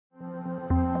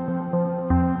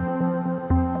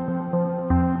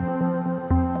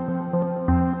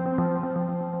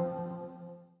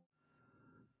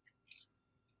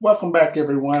Welcome back,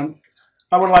 everyone.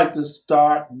 I would like to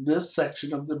start this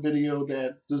section of the video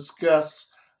that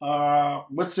discuss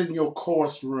what's in your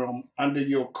course room under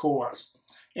your course.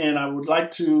 And I would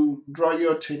like to draw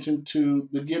your attention to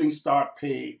the Getting Start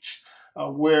page,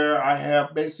 where I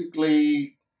have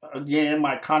basically, again,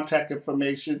 my contact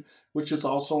information, which is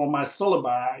also on my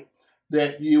syllabi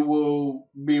that you will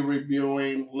be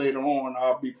reviewing later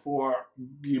on before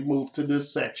you move to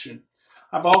this section.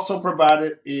 I've also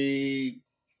provided a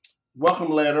welcome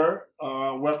letter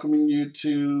welcoming you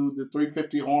to the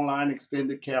 350 online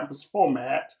extended campus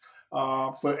format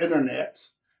for internet.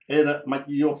 And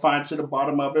you'll find to the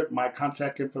bottom of it my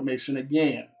contact information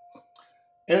again.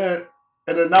 In,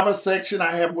 in another section,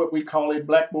 I have what we call a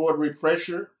Blackboard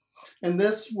refresher. And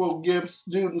this will give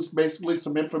students basically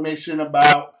some information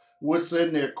about what's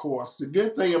in their course. The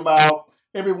good thing about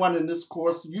everyone in this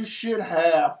course, you should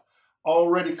have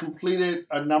already completed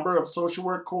a number of social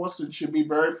work courses and should be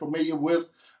very familiar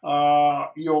with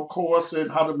your course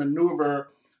and how to maneuver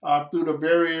through the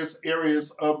various areas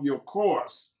of your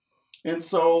course. And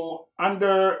so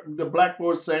under the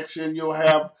Blackboard section, you'll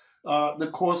have the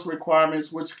course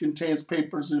requirements, which contains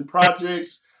papers and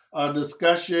projects,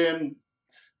 discussion,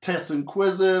 tests and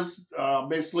quizzes,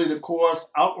 basically the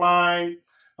course outline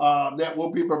that will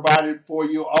be provided for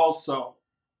you also.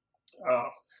 Uh,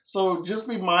 so just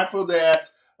be mindful that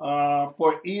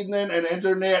for evening and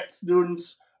internet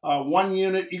students, 1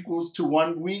 unit equals to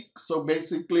 1 week. So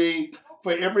basically,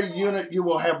 for every unit, you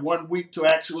will have 1 week to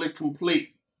actually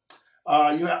complete.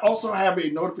 You also have a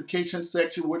notification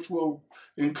section which will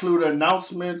include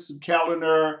announcements,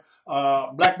 calendar,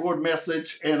 Blackboard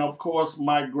message, and of course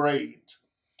my grade.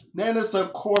 Then there's a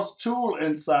course tool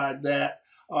inside that.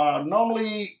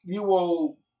 Normally you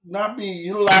will not be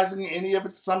utilizing any of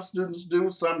it. Some students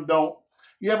do, some don't.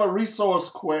 You have a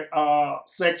resource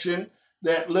section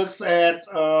that looks at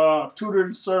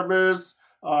tutoring service,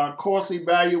 course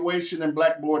evaluation, and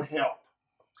Blackboard help.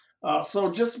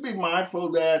 So just be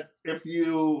mindful that if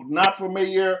you're not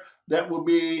familiar, that will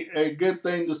be a good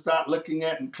thing to start looking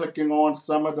at and clicking on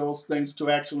some of those things to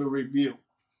actually review.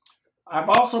 I've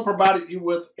also provided you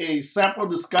with a sample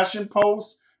discussion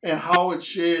post and how it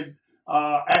should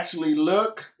actually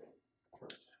look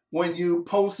when you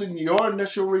posting your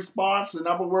initial response. In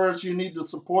other words, you need to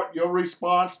support your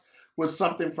response with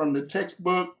something from the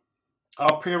textbook,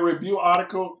 a peer review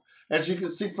article. As you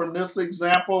can see from this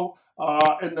example,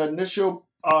 in the initial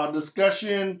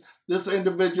discussion, this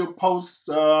individual posts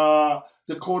the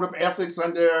Code of Ethics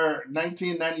under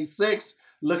 1996,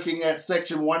 looking at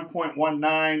section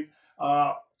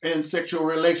 1.19 in sexual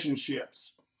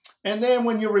relationships. And then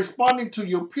when you're responding to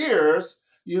your peers,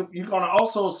 you're going to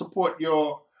also support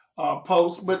your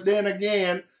post, but then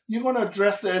again, you're going to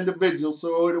address the individual.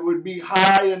 So it would be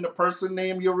hi in the person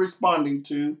name you're responding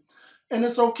to. And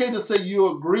it's okay to say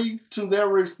you agree to their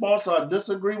response or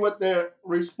disagree with their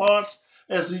response,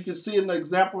 as you can see in the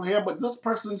example here, but this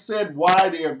person said why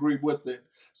they agree with it.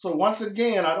 So once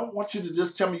again, I don't want you to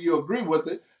just tell me you agree with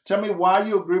it. Tell me why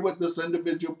you agree with this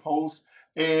individual post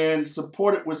and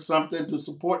support it with something to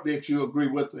support that you agree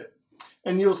with it.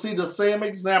 And you'll see the same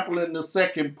example in the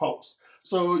second post.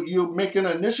 So you make an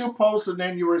initial post and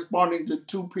then you're responding to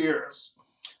two peers.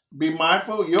 Be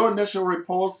mindful, your initial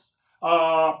post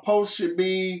should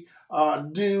be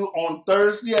due on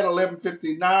Thursday at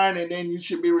 11:59, and then you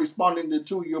should be responding to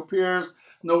two of your peers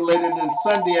no later than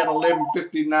Sunday at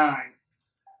 11:59.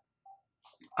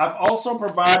 I've also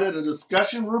provided a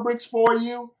discussion rubrics for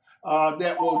you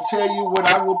that will tell you what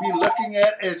I will be looking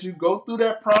at as you go through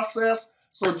that process.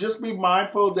 So just be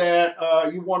mindful that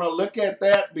you want to look at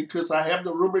that because I have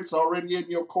the rubrics already in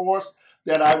your course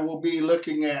that I will be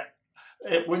looking at.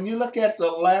 When you look at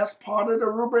the last part of the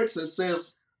rubrics, it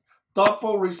says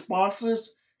thoughtful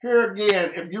responses. Here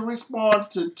again, if you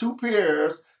respond to two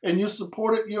peers and you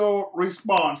supported your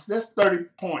response, that's 30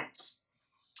 points.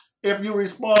 If you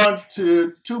respond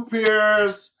to two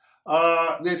peers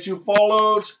that you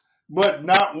followed, but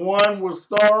not one was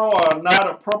thorough or not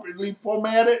appropriately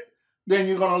formatted, then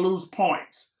you're going to lose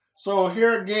points. So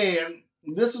here again,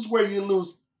 this is where you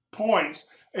lose points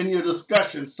in your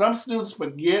discussion. Some students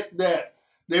forget that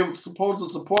they were supposed to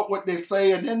support what they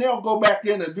say, and then they'll go back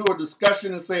in and do a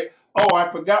discussion and say, oh, I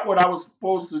forgot what I was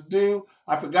supposed to do.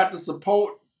 I forgot to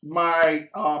support my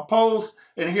post,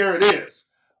 and here it is.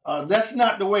 That's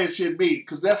not the way it should be,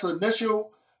 because that's an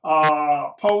initial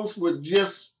post with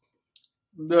just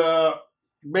the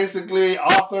basically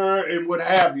author and what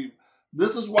have you.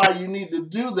 This is why you need to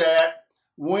do that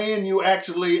when you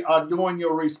actually are doing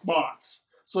your response.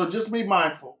 So just be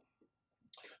mindful.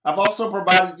 I've also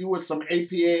provided you with some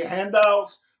APA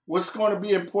handouts What's going to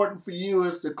be important for you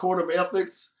is the Code of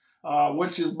Ethics,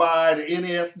 which is by the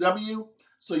NASW.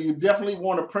 So you definitely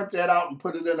want to print that out and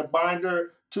put it in a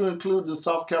binder to include the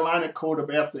South Carolina Code of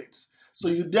Ethics. So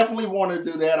you definitely want to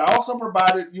do that. I also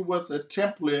provided you with a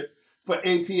template for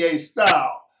APA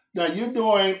style. Now you're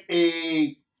doing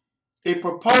a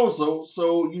proposal,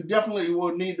 so you definitely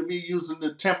will need to be using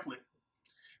the template.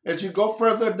 As you go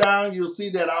further down, you'll see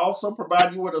that I also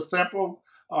provide you with a sample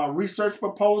research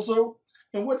proposal.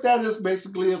 And what that is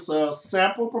basically is a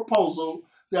sample proposal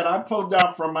that I pulled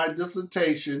out from my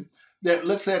dissertation that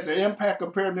looks at the impact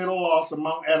of perinatal loss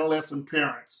among adolescent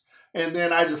parents. And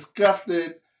then I discussed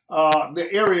the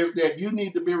areas that you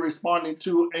need to be responding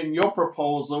to in your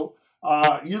proposal,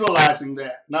 utilizing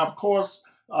that. Now, of course,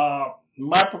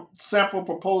 my sample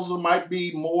proposal might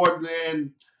be more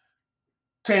than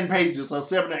 10 pages or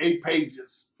 7 to 8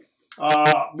 pages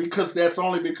because that's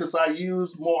only because I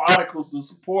use more articles to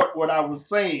support what I was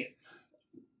saying.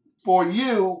 For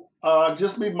you,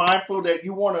 just be mindful that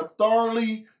you want to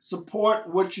thoroughly support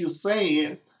what you're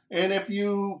saying. And if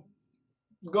you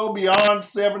go beyond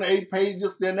 7 to 8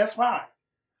 pages, then that's fine.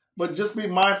 But just be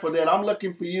mindful that I'm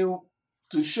looking for you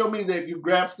to show me that you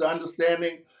grasp the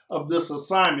understanding of this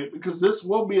assignment, because this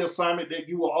will be an assignment that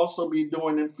you will also be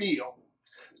doing in field.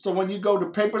 So when you go to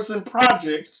papers and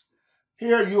projects,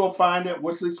 here you will find out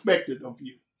what's expected of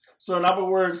you. So in other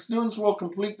words, students will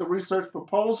complete the research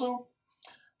proposal,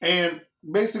 and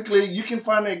basically you can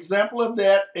find an example of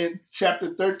that in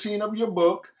chapter 13 of your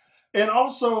book. And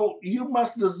also you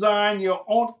must design your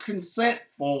own consent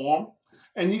form,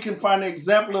 and you can find an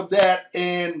example of that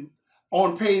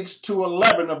on page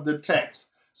 211 of the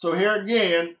text. So here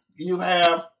again, you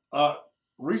have a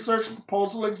research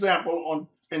proposal example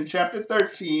in chapter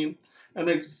 13, an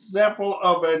example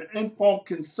of an informed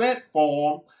consent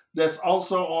form that's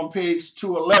also on page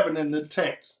 211 in the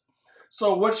text.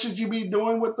 So what should you be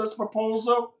doing with this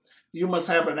proposal? You must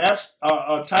have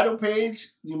a title page,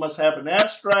 you must have an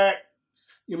abstract,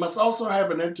 you must also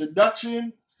have an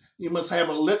introduction, you must have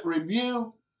a lit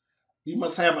review, you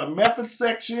must have a method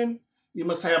section, you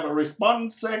must have a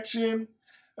respondent section,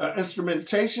 an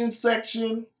instrumentation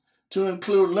section to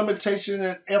include limitation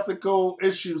and ethical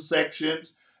issue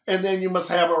sections, and then you must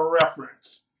have a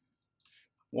reference.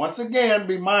 Once again,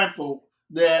 be mindful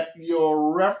that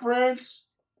your reference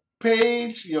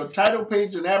page, your title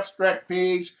page, and abstract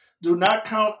page do not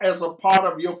count as a part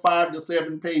of your 5 to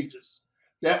 7 pages.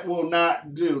 That will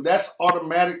not do. That's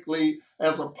automatically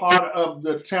as a part of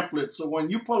the template. So when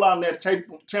you pull on that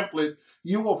template,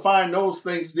 you will find those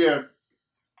things there.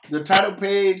 The title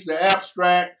page, the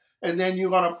abstract, and then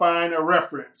you're going to find a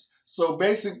reference. So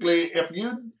basically, if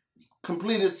you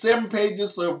completed 7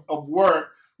 pages of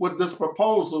work with this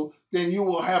proposal, then you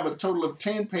will have a total of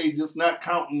 10 pages, not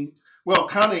counting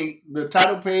the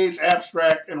title page,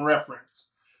 abstract, and reference.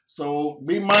 So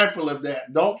be mindful of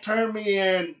that. Don't turn me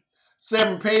in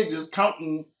 7 pages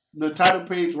counting the title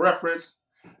page, reference,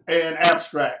 and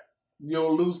abstract.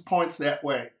 You'll lose points that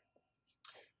way.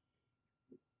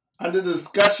 Under the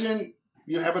discussion,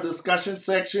 you have a discussion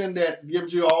section that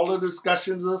gives you all the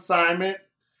discussions assignment.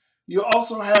 You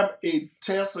also have a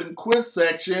test and quiz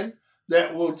section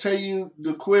that will tell you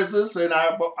the quizzes, and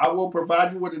I will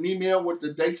provide you with an email with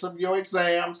the dates of your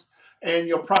exams, and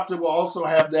your proctor will also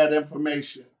have that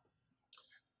information.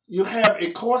 You have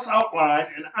a course outline,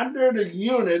 and under the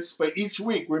units for each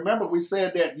week, remember we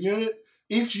said that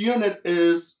each unit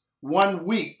is 1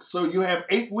 week, so you have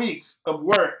 8 weeks of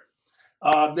work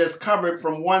that's covered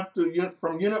from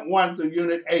unit 1 to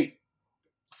unit 8.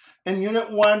 In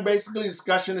unit 1, basically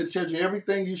discussion, it tells you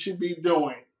everything you should be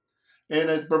doing. And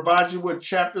it provides you with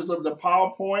chapters of the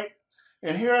PowerPoint.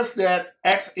 And here's that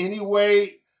Ask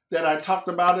Anyway that I talked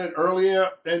about it earlier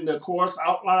in the course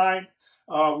outline,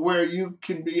 where you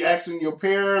can be asking your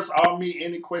peers or me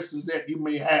any questions that you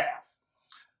may have.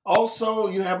 Also,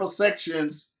 you have a section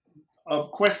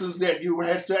of questions that you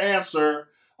had to answer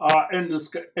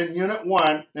in unit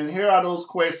 1, and here are those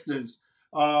questions.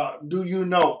 Do you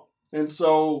know? And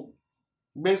so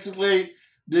basically,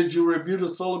 did you review the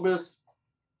syllabus?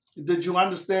 Did you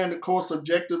understand the course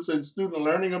objectives and student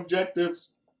learning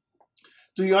objectives?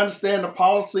 Do you understand the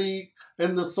policy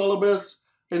in the syllabus?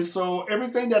 And so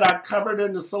everything that I covered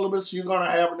in the syllabus, you're going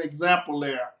to have an example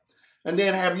there. And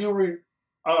then have you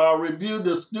reviewed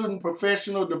the student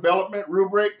professional development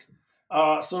rubric?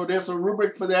 So there's a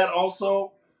rubric for that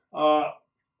also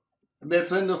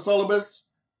that's in the syllabus.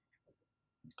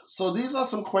 So these are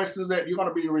some questions that you're going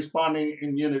to be responding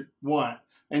in Unit 1.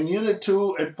 In Unit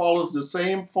 2, it follows the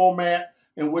same format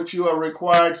in which you are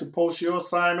required to post your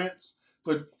assignments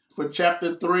for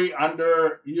Chapter 3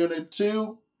 under Unit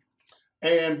 2.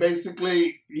 And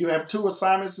basically, you have 2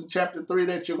 assignments in chapter 3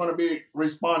 that you're going to be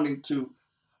responding to,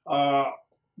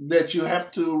 that you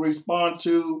have to respond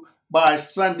to by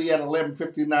Sunday at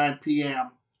 11:59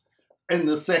 p.m. in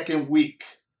the second week.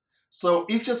 So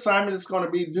each assignment is going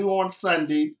to be due on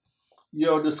Sunday.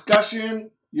 Your discussion,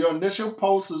 your initial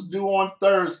post is due on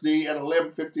Thursday at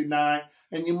 11:59,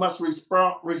 and you must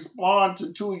respond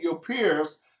to 2 of your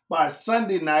peers by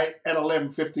Sunday night at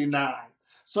 11:59.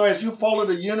 So as you follow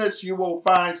the units, you will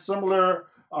find similar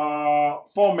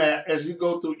format as you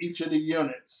go through each of the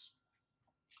units.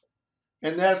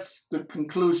 And that's the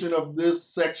conclusion of this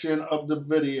section of the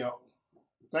video.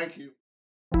 Thank you.